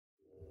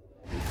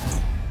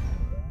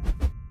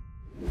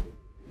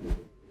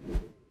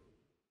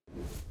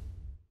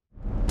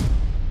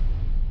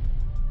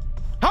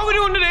How we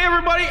doing today,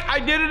 everybody? I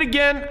did it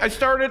again. I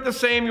started the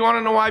same. You want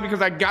to know why?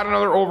 Because I got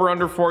another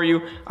over-under for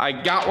you. I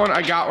got one.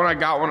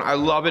 I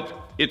love it.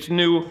 It's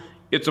new.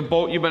 It's a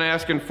boat you've been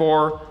asking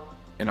for,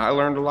 and I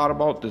learned a lot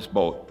about this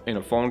boat in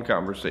a phone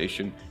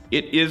conversation.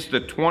 It is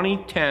the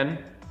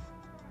 2010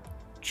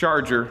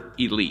 Charger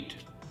Elite.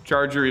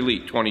 Charger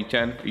Elite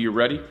 2010. Are you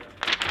ready?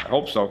 I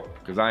hope so,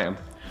 because I am.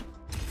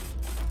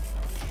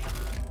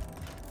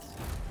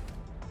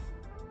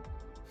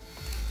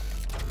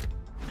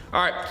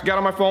 All right, so got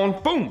on my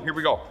phone, boom, here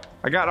we go.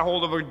 I got a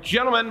hold of a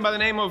gentleman by the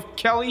name of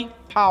Kelly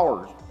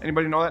Powers.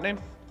 Anybody know that name?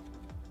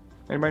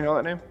 Anybody know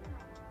that name?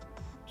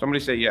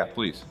 Somebody say yeah,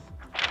 please.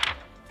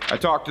 I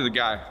talked to the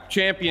guy,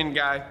 champion.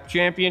 I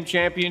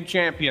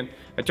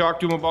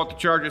talked to him about the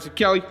Charger. I said,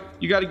 Kelly,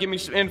 you gotta give me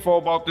some info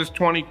about this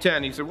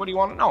 2010. He said, what do you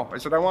wanna know? I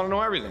said, I wanna know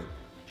everything.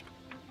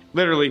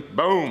 Literally,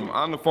 boom,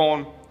 on the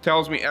phone,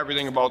 tells me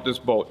everything about this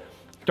boat.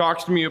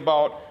 Talks to me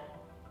about,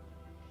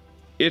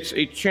 it's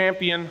a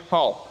champion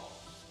hull.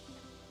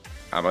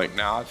 I'm like,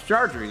 nah, it's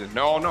Charger. He said,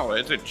 no,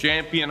 it's a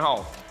champion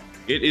hull.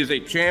 It is a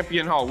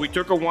champion hull. We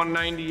took a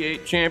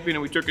 198 champion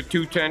and we took a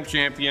 210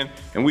 champion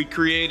and we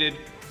created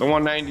the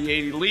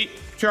 198 Elite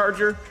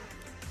Charger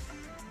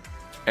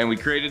and we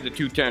created the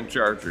 210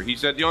 Charger. He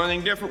said the only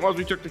thing different was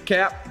we took the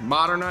cap,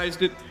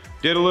 modernized it,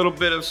 did a little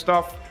bit of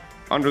stuff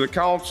under the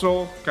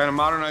console, kind of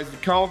modernized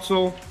the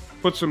console,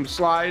 put some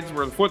slides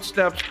where the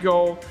footsteps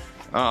go,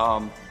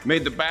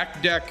 made the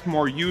back deck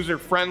more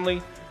user-friendly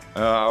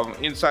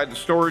inside the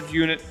storage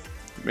unit.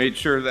 Made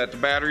sure that the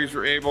batteries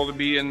were able to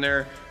be in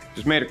there.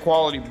 Just made a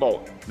quality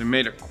boat. They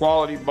made a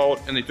quality boat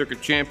and they took a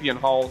champion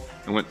hull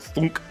and went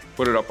thunk,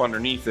 put it up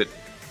underneath it.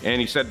 And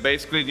he said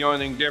basically the only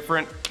thing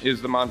different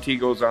is the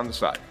Montegos on the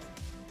side.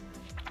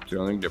 It's the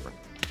only thing different.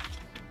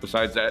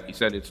 Besides that, he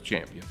said it's a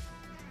champion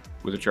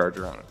with a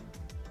Charger on it.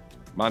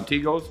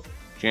 Montegos,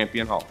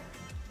 champion hull.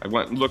 I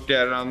went and looked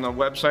at it on the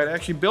website. I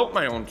actually built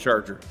my own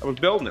Charger. I was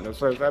building it. I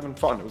was having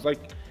fun. It was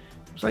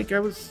like I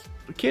was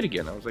a kid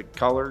again. I was like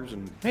colors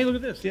and hey, look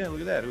at this. Yeah, look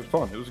at that. It was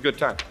fun. It was a good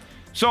time.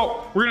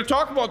 So we're gonna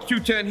talk about the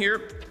 210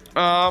 here.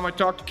 I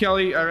talked to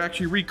Kelly. I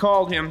actually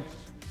recalled him.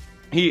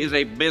 He is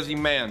a busy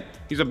man.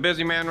 He's a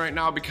busy man right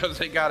now because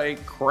they got a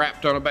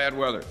crap ton of bad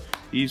weather.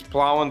 He's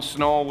plowing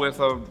snow with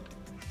a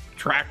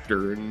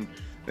tractor and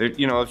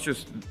you know, it's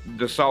just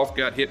the South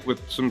got hit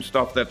with some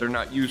stuff that they're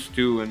not used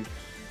to, and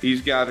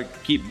he's got to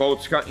keep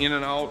boats in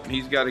and out, and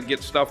he's got to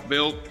get stuff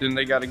built, and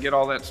they got to get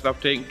all that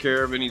stuff taken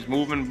care of, and he's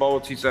moving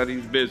boats. He said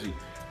he's busy.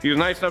 He was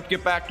nice enough to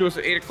get back to us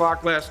at 8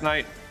 o'clock last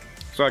night,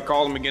 so I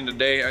called him again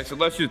today. I said,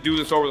 let's just do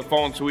this over the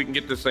phone so we can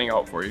get this thing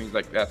out for you. He's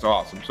like, that's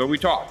awesome. So we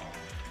talked.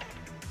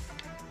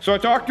 So I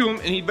talked to him,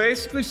 and he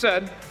basically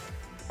said,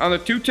 on the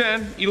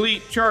 210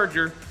 Elite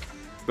Charger,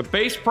 the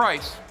base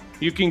price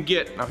you can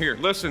get, now here,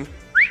 listen,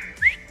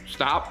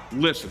 stop,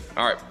 listen.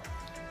 All right,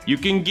 you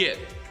can get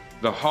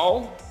the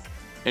hull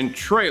and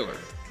trailer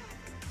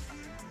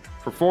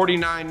for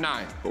 $49.9.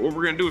 But what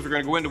we're gonna do is we're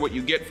gonna go into what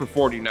you get for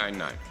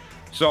 $49.9.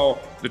 So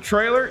the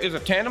trailer is a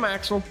tandem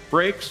axle,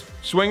 brakes,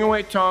 swing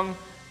away tongue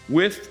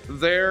with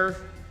their,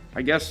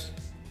 I guess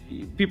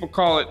people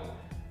call it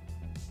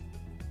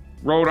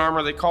road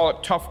armor, they call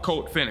it tough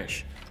coat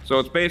finish. So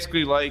it's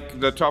basically like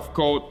the tough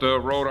coat,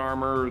 the road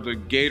armor, the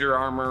gator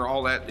armor,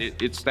 all that,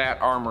 it's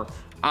that armor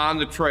on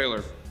the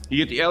trailer.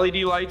 You get the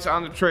LED lights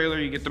on the trailer,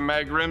 you get the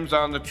mag rims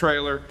on the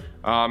trailer,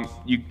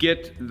 you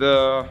get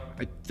the,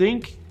 I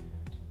think,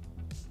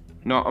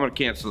 no, I'm gonna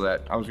cancel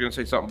that. I was gonna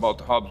say something about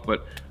the hubs,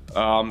 but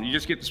you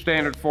just get the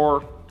standard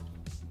 4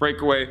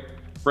 breakaway,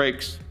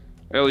 brakes,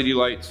 LED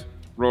lights,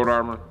 road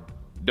armor,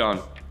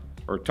 done.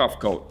 Or tough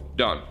coat,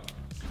 done.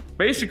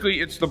 Basically,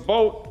 it's the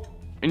boat,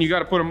 and you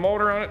gotta put a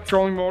motor on it,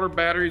 trolling motor,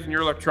 batteries, and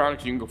your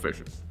electronics, you can go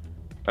fishing.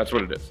 That's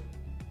what it is.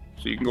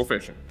 So you can go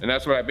fishing. And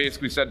that's what I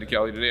basically said to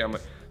Kelly today. I'm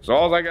like, so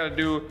all I gotta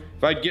do,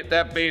 if I get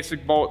that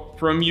basic boat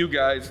from you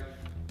guys,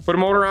 put a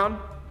motor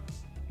on,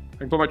 I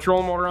can put my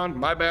trolling motor on,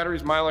 my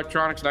batteries, my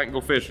electronics, and I can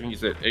go fishing. He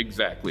said,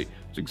 exactly.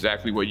 It's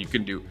exactly what you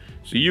can do.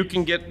 So you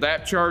can get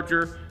that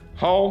Charger,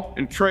 hull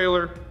and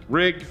trailer,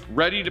 rigged,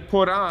 ready to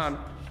put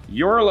on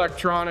your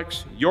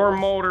electronics, your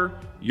motor,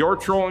 your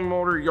trolling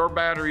motor, your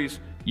batteries.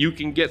 You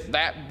can get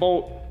that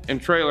boat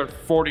and trailer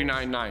for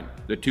 $49.9,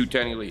 the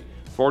 210 Elite,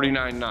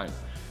 $49.9.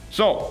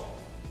 So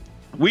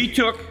we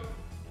took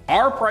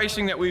our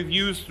pricing that we've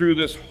used through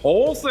this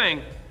whole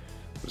thing,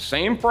 the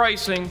same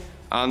pricing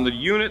on the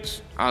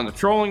units, on the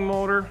trolling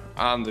motor,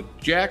 on the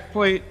jack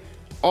plate,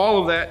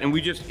 all of that, and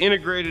we just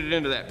integrated it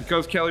into that.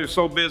 Because Kelly was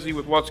so busy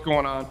with what's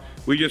going on,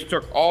 we just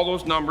took all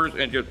those numbers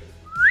and just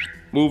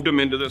moved them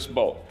into this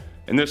boat.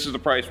 And this is the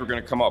price we're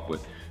gonna come up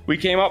with. We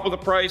came up with a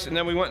price and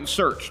then we went and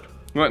searched.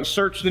 We went and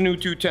searched the new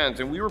 210s,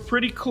 and we were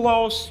pretty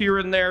close here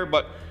and there,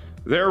 but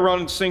they're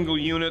running single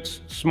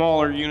units,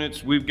 smaller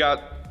units. We've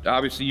got,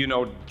 obviously, you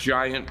know,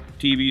 giant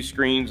TV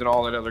screens and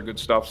all that other good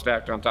stuff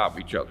stacked on top of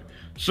each other.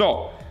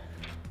 So,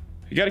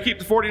 you gotta keep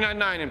the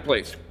 $49.9 in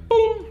place.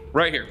 Boom,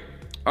 right here.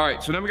 All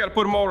right, so then we gotta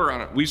put a motor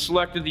on it. We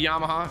selected the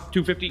Yamaha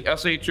 250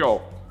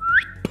 SHO.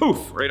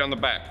 Poof, right on the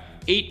back.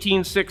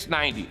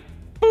 18,690.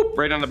 boop,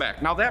 right on the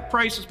back. Now that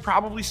price is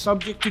probably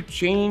subject to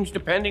change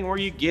depending where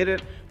you get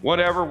it,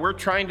 whatever. We're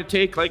trying to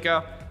take like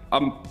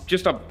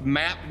just a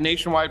map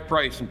nationwide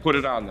price and put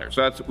it on there.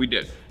 So that's what we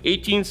did.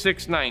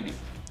 $18,690.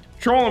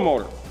 Trolling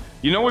motor.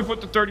 You know we put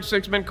the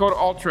 36 Minn Kota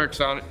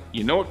Ultrex on it.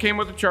 You know it came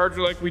with the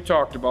charger like we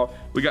talked about.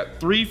 We got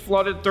 3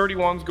 flooded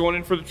 31s going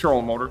in for the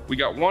trolling motor. We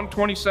got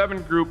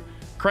 127 group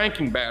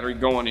cranking battery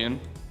going in.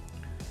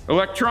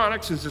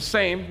 Electronics is the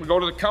same. We go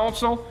to the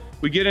console,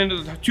 we get into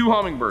the 2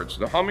 Hummingbirds.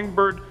 The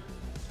Hummingbird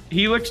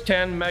Helix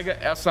 10 Mega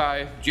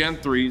SI Gen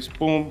 3s,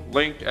 boom,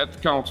 linked at the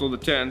console, the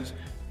 10s.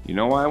 You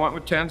know why I went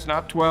with 10s,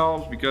 not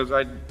 12s? Because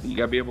you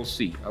gotta be able to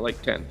see. I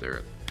like 10s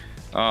there.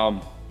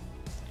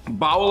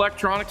 Bow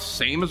electronics,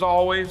 same as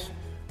always.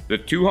 The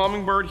 2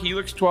 Hummingbird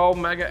Helix 12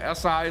 Mega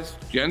SIs,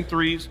 Gen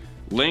 3s,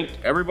 linked.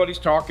 Everybody's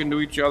talking to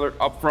each other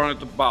up front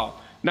at the bow.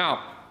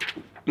 Now,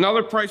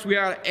 another price we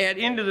gotta add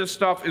into this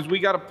stuff is we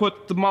gotta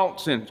put the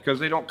mounts in because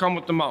they don't come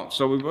with the mounts.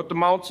 So we put the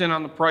mounts in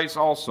on the price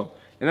also.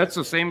 And that's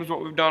the same as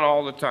what we've done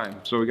all the time.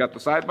 So we got the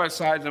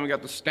side-by-sides and we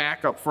got the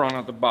stack up front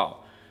at the bow.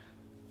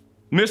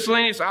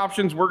 Miscellaneous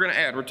options we're gonna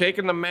add. We're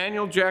taking the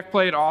manual jack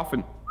plate off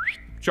and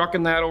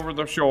chucking that over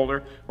the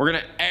shoulder. We're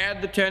gonna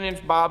add the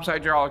 10-inch Bob's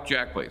hydraulic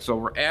jack plate. So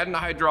we're adding the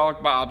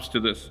hydraulic Bobs to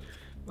this.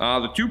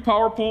 The 2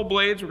 power pole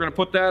blades, we're gonna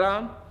put that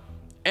on.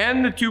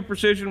 And the 2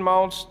 precision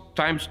mounts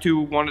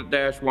 ×2, one at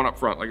dash, one up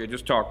front, like I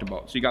just talked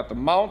about. So you got the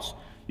mounts,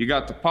 you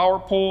got the power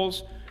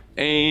poles,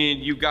 and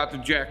you got the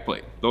jack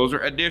plate. Those are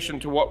addition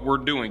to what we're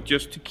doing,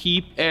 just to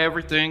keep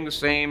everything the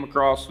same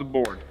across the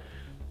board.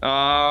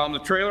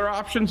 The trailer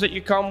options that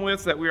you come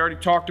with that we already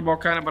talked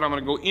about kind of, but I'm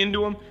gonna go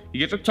into them. You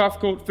get the Tough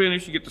Coat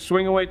finish, you get the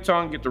swing away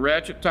tongue, get the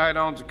ratchet tie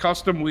downs, the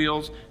custom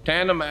wheels,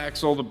 tandem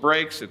axle, the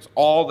brakes, it's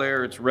all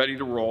there, it's ready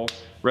to roll,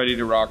 ready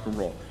to rock and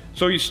roll.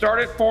 So you start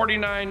at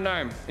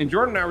 $49,900, and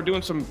Jordan and I were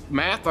doing some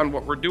math on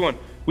what we're doing.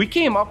 We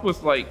came up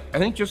with like, I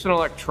think just in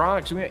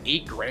electronics, we had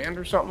 $8 grand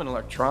or something in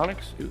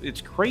electronics.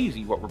 It's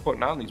crazy what we're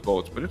putting on these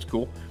boats, but it's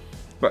cool.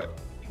 But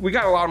we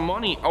got a lot of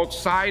money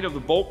outside of the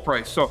boat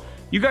price. So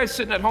you guys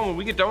sitting at home, when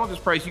we get done with this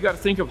price, you got to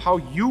think of how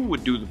you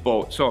would do the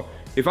boat. So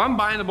if I'm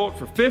buying the boat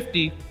for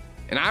 50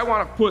 and I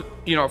want to put,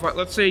 you know,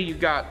 let's say you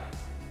got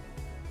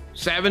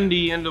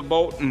 70 into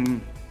boat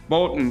and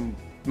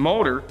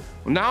motor,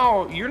 well,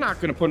 now you're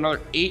not going to put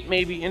another 8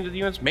 maybe into the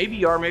units. Maybe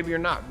you are, maybe you're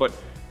not. But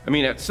I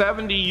mean, at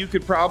 70, you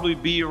could probably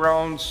be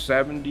around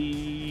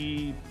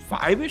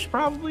 75-ish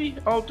probably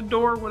out the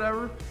door,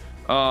 whatever.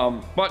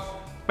 But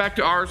back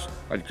to ours,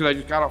 because I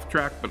just got off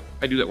track, but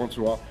I do that once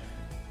in a while.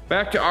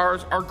 Back to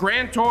ours, our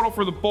grand total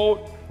for the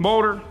boat,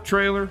 motor,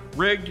 trailer,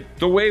 rigged,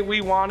 the way we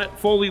want it,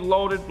 fully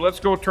loaded, let's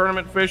go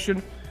tournament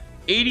fishing,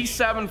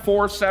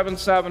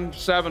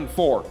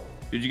 $87,477.74.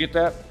 Did you get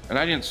that? And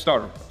I didn't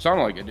stutter.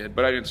 Sounded like I did,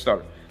 but I didn't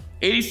stutter.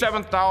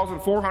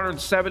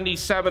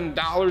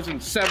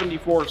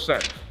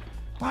 $87,477.74.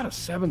 A lot of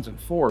 7s and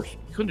 4s. You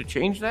couldn't have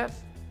changed that?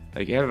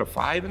 Like you added a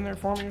 5 in there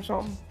for me or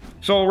something?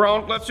 So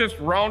let's just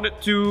round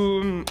it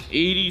to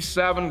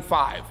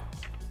 87.5.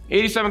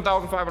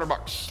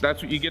 $87,500.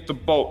 That's what you get the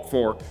boat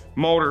for.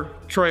 Motor,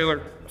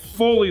 trailer,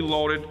 fully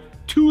loaded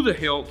to the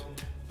hilt.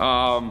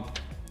 And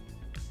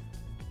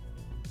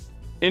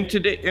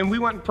we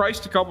went and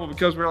priced a couple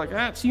because we were like,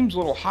 it seems a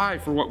little high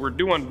for what we're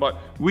doing, but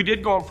we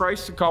did go and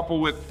price a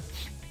couple with,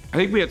 I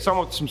think we had some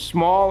with some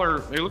smaller,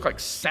 they look like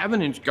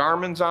 7-inch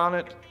Garmin's on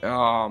it.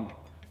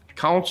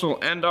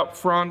 Console end up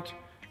front.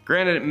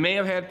 Granted, it may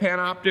have had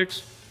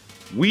Panoptics.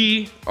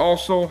 We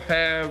also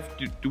have,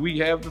 do we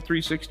have the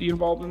 360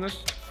 involved in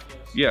this?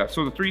 Yeah,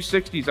 so the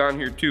 360's on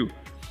here too.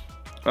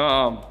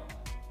 So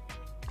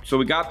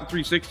we got the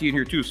 360 in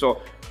here too.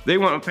 So they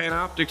went with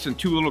Panoptics and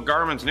 2 little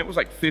Garmin's, and it was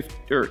like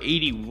 50 or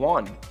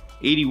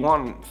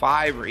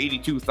 81.5 or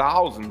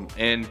 82,000.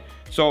 And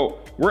so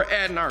we're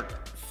adding our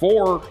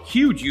 4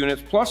 huge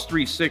units plus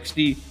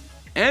 360,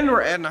 and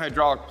we're adding a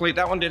hydraulic plate.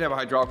 That one did have a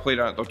hydraulic plate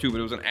on it though too, but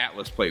it was an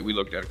Atlas plate. We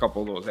looked at a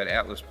couple of those, had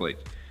Atlas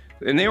plates,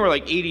 and they were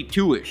like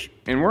 82-ish,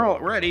 and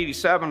we're at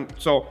 87.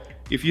 So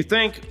if you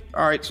think,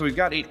 all right, so we've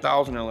got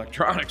 8,000 in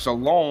electronics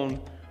alone,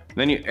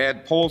 then you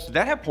add poles. Did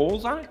that have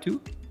poles on it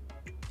too?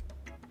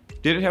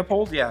 Did it have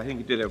poles? Yeah, I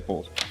think it did have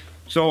poles.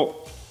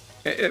 So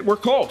we're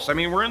close. I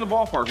mean, we're in the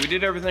ballpark. We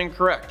did everything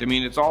correct. I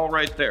mean, it's all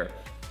right there.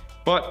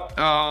 But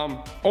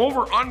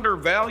over under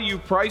value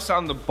price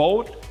on the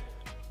boat.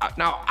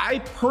 Now, I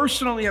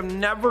personally have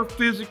never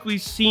physically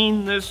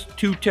seen this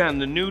 210,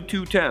 the new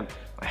 210.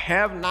 I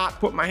have not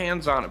put my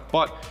hands on it,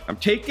 but I'm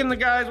taking the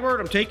guy's word.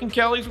 I'm taking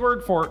Kelly's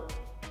word for it.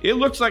 It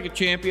looks like a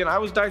champion. I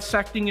was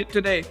dissecting it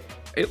today.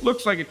 It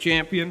looks like a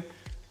champion.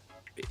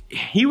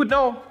 He would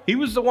know. He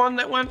was the one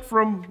that went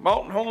from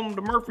Mountain Home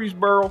to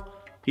Murfreesboro.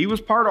 He was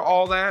part of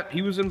all that.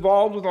 He was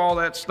involved with all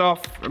that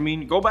stuff. I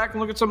mean, go back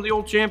and look at some of the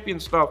old champion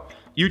stuff.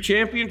 You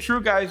champion true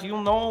guys,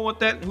 you'll know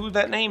who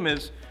that name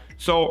is.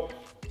 So,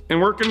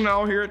 and working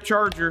now here at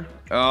Charger,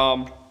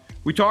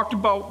 we talked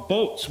about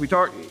boats.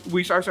 I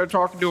started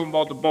talking to him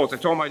about the boats. I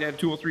told him I had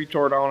 203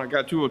 tore down. I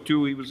got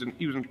 202. He was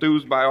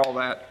enthused by all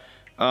that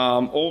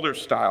older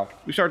style.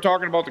 We started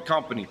talking about the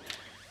company.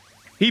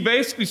 he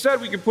basically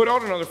said we could put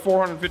out another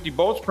 450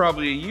 boats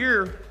probably a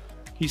year.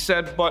 He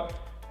said, but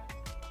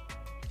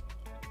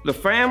the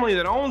family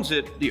that owns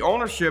it, the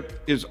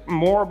ownership is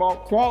more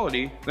about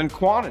quality than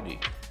quantity.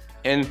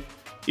 And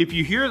if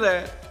you hear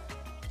that,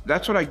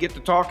 that's what I get to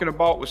talking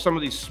about with some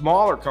of these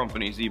smaller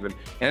companies even.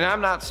 And I'm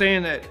not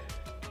saying that,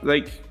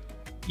 like,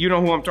 you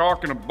know who I'm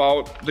talking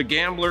about, the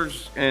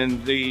Gamblers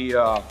and the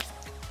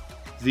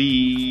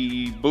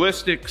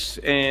Ballistics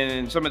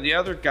and some of the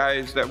other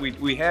guys that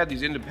we had,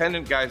 these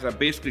independent guys. I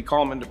basically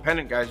call them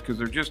independent guys because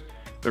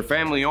they're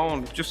family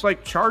owned, just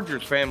like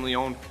Charger's family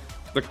owned.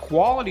 The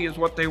quality is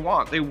what they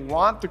want. They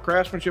want the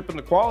craftsmanship and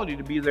the quality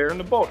to be there in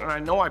the boat. And I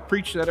know I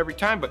preach that every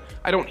time, but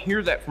I don't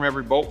hear that from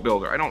every boat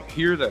builder. I don't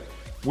hear that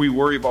we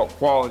worry about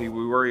quality,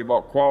 we worry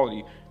about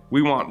quality.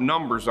 We want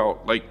numbers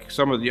out like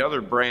some of the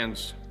other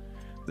brands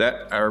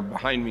that are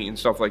behind me and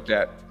stuff like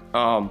that.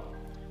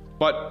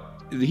 But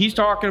he's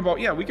talking about,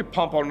 yeah, we could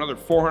pump out another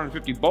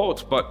 450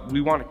 boats, but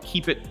we want to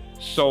keep it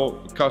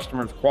so the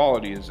customer's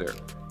quality is there,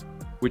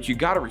 which you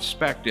got to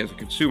respect as a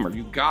consumer.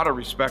 You got to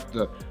respect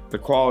the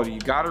quality. You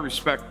got to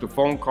respect the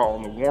phone call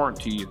and the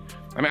warranty.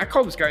 I mean, I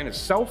called this guy on his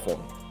cell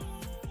phone.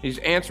 He's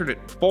answered it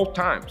both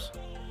times.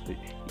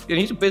 And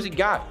he's a busy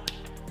guy.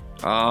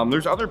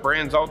 There's other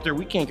brands out there,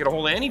 we can't get a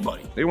hold of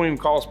anybody. They won't even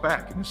call us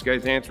back. And this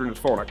guy's answering his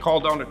phone. I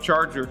called down to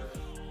Charger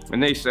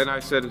and I said,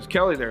 is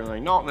Kelly there? And they're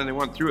like, no. And then they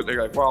went through it. They're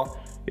like, well,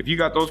 if you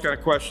got those kind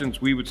of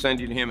questions, we would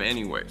send you to him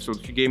anyway. So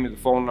she gave me the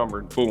phone number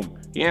and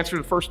boom. He answered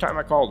the first time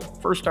I called him.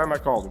 First time I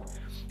called him.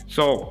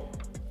 So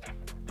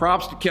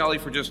props to Kelly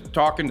for just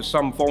talking to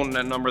some phone in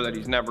that number that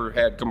he's never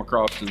had come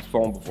across his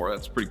phone before.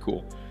 That's pretty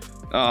cool.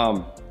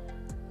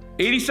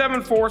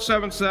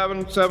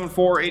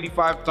 87,477,74,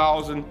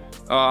 85,000,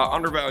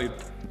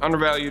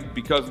 undervalued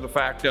because of the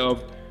fact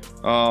of,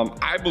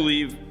 I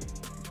believe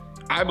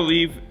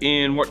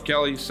in what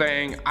Kelly's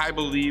saying. I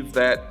believe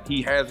that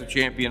he has a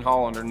champion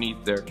hull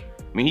underneath there.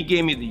 I mean, he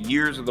gave me the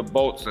years of the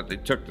boats that they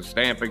took the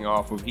stamping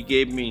off of. He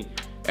gave me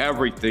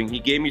everything. He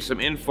gave me some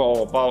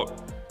info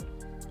about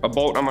a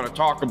boat I'm going to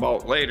talk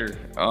about later.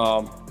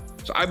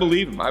 So I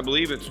believe him. I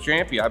believe it's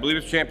champion. I believe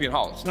it's champion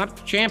hull. It's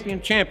not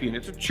champion.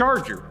 It's a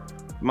Charger.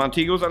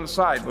 Montego's on the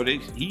side, but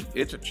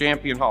it's a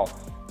champion hull.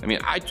 I mean,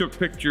 I took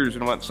pictures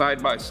and went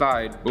side by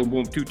side, boom,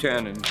 boom,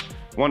 210 and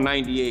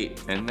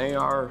 198, and they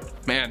are,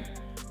 man,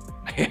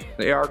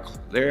 they are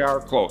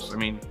close. I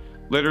mean,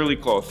 literally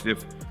close.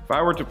 If I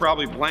were to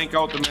probably blank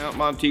out the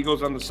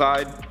Montego's on the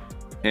side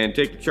and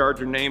take the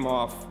Charger name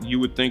off, you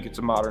would think it's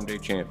a modern day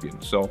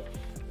champion. So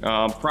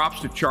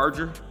props to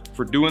Charger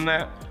for doing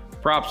that.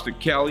 Props to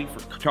Kelly for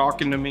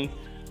talking to me.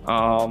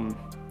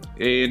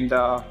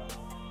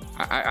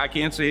 I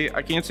can't say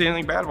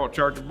anything bad about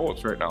Charger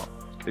boats right now.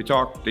 They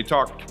talked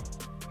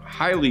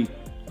highly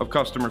of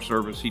customer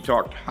service. He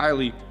talked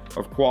highly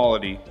of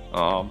quality.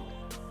 And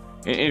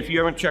if you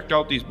haven't checked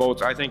out these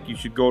boats, I think you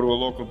should go to a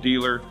local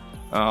dealer.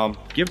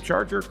 Give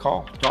Charger a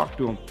call, talk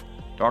to him,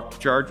 talk to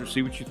Charger,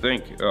 see what you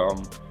think. I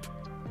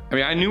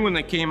mean, I knew when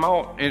they came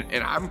out,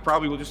 and I'm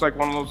probably just like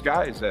one of those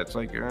guys that's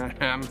like,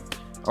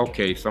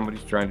 okay,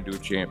 somebody's trying to do a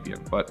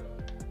champion, but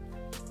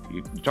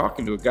you're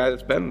talking to a guy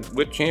that's been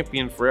with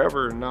Champion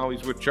forever, and now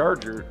he's with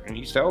Charger, and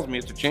he tells me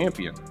it's a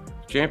champion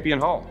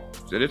hull.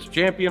 He said it's a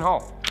champion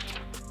hull.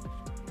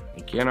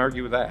 You can't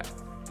argue with that.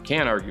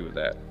 Can't argue with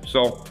that.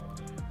 So,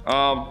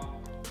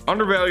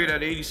 undervalued at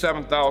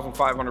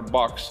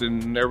 $87,500,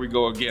 and there we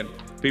go again.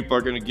 People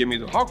are going to give me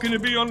the, how can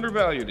it be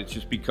undervalued? It's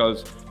just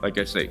because, like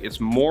I say,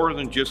 it's more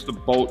than just the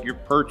boat you're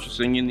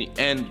purchasing in the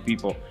end,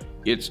 people.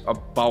 It's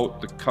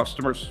about the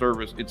customer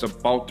service. It's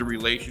about the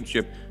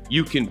relationship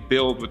you can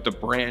build with the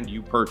brand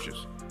you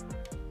purchase.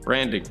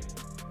 Branding.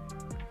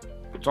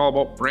 It's all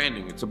about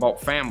branding. It's about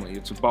family.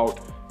 It's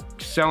about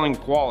selling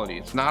quality.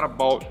 It's not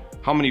about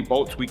how many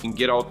boats we can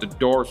get out the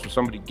door so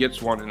somebody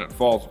gets one and it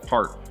falls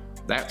apart.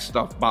 That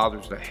stuff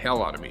bothers the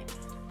hell out of me.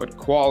 But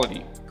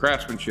quality,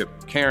 craftsmanship,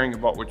 caring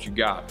about what you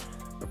got,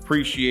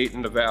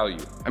 appreciating the value.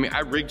 I mean,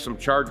 I rigged some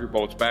Charger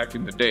boats back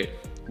in the day.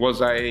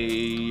 Was I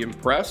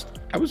impressed?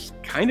 I was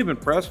kind of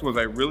impressed. Was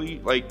I really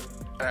like,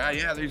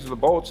 yeah, these are the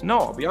boats? No,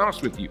 I'll be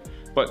honest with you.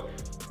 But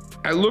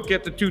I look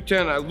at the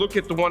 210, I look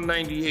at the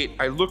 198,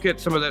 I look at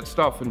some of that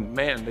stuff, and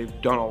man,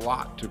 they've done a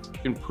lot to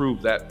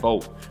improve that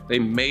boat. They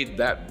made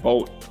that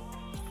boat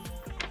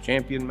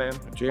champion, man,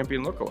 a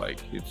champion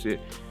lookalike.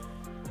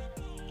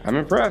 I'm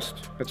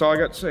impressed. That's all I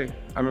got to say.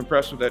 I'm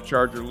impressed with that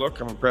Charger look.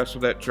 I'm impressed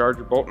with that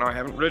Charger boat. Now, I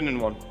haven't ridden in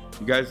one.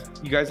 You guys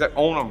that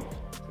own them,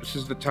 this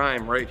is the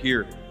time right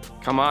here.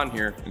 Come on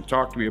here and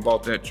talk to me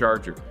about that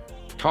Charger.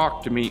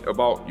 Talk to me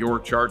about your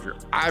Charger.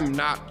 I'm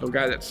not the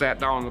guy that sat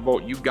down on the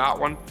boat. You got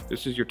one.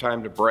 This is your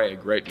time to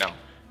brag right now.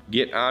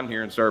 Get on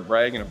here and start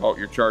bragging about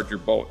your Charger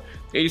boat.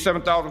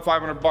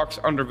 $87,500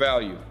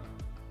 undervalued.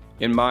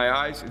 In my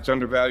eyes, it's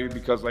undervalued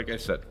because, like I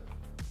said,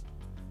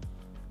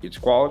 it's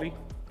quality,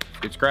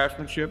 it's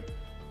craftsmanship,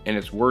 and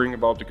it's worrying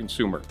about the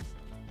consumer.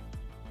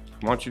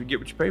 I want you to get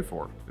what you pay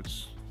for.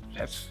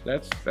 That's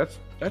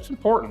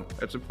important.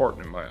 That's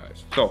important in my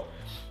eyes. So,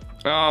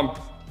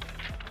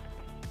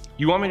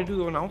 You want me to do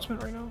the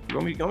announcement right now? You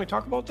want me to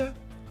talk about that?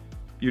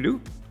 You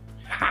do?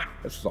 Ha,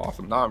 this is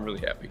awesome. Now I'm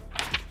really happy.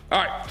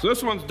 All right, so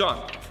this one's done.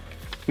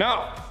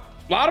 Now,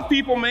 a lot of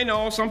people may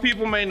know, some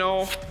people may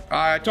know,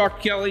 I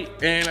talked to Kelly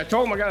and I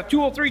told him I got a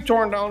 203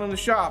 torn down in the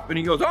shop, and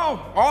he goes,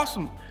 oh,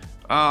 awesome.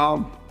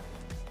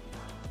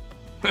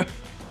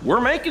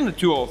 We're making the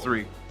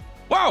 203.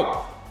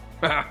 Whoa!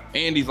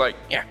 Andy's like,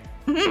 yeah.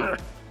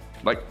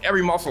 Like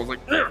every muscle is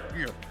like, yeah.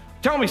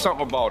 Tell me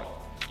something about it.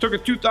 Took a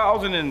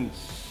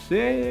 2006,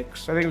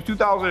 I think it was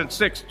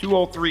 2006,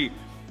 203,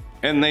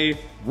 and they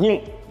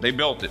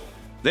built it.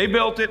 They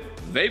built it,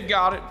 they've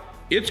got it.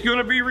 It's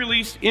gonna be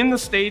released in the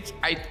States.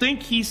 I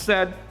think he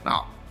said,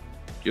 now,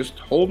 just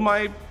boom,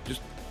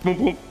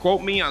 boom,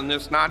 quote me on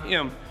this, not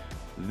him.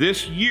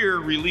 This year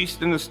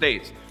released in the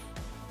States.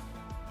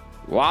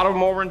 A lot of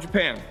them over in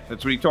Japan,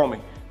 that's what he told me.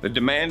 The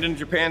demand in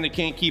Japan they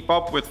can't keep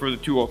up with for the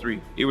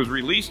 203. It was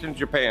released in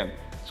Japan,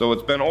 so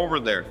it's been over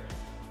there.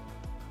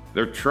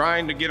 They're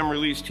trying to get them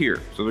released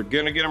here, so they're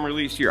gonna get them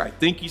released here. I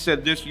think he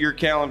said this year,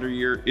 calendar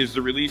year, is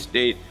the release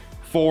date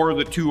for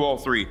the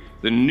 203.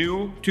 The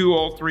new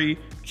 203,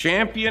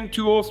 Champion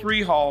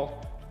 203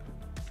 Hull,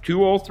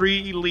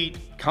 203 Elite,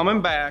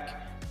 coming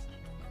back.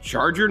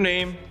 Charger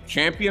name,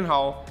 Champion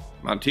Hull,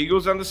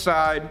 Montego's on the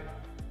side.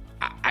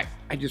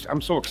 I'm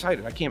so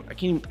excited. I can't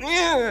even,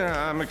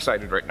 I'm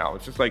excited right now.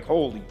 It's just like,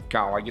 holy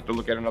cow, I get to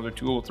look at another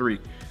 203.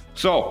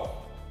 So,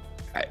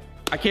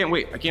 I can't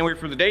wait. I can't wait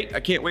for the date. I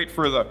can't wait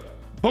for the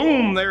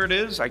boom, there it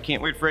is. I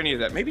can't wait for any of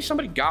that. Maybe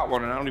somebody got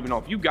one and I don't even know.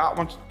 If you got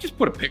one, just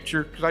put a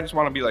picture, because I just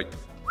want to be like,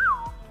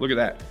 look at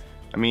that.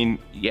 I mean,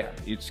 yeah,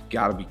 it's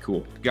gotta be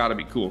cool. Gotta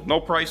be cool. No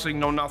pricing,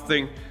 no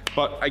nothing,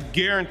 but I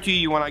guarantee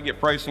you when I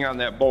get pricing on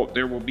that boat,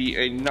 there will be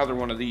another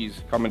one of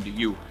these coming to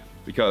you,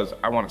 because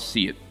I want to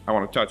see it. I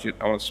want to touch it.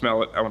 I want to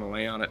smell it. I want to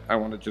lay on it. I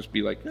want to just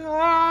be like,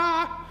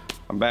 ah,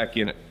 I'm back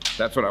in it.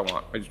 That's what I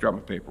want. I just dropped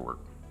my paperwork.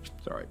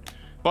 It's all right.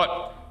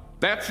 But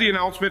that's the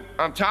announcement.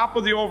 On top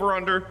of the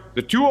over-under,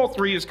 the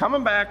 203 is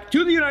coming back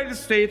to the United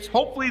States,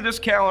 hopefully this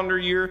calendar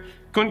year.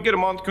 Couldn't get a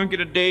month, couldn't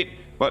get a date,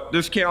 but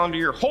this calendar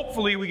year,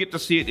 hopefully we get to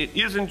see it. It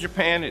is in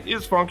Japan. It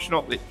is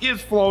functional. It is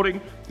floating.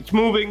 It's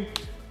moving.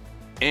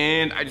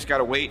 And I just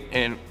gotta wait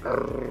and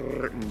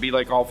be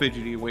like all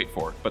fidgety and wait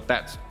for it. But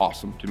that's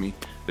awesome to me,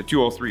 the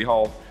 203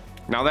 Hull.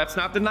 Now that's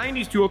not the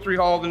 90s 203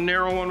 Hull, the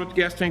narrow one with the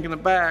gas tank in the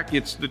back.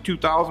 It's the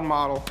 2000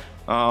 model,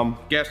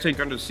 gas tank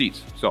under the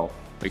seats. So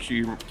make sure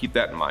you keep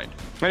that in mind.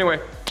 Anyway,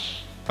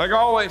 like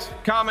always,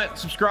 comment,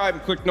 subscribe,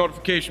 and click the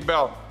notification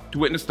bell to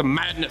witness the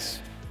madness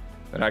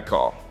that I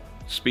call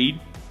speed,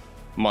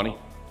 money,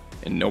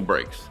 and no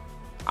brakes.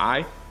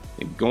 I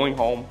am going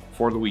home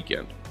for the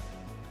weekend.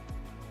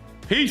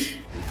 Peace.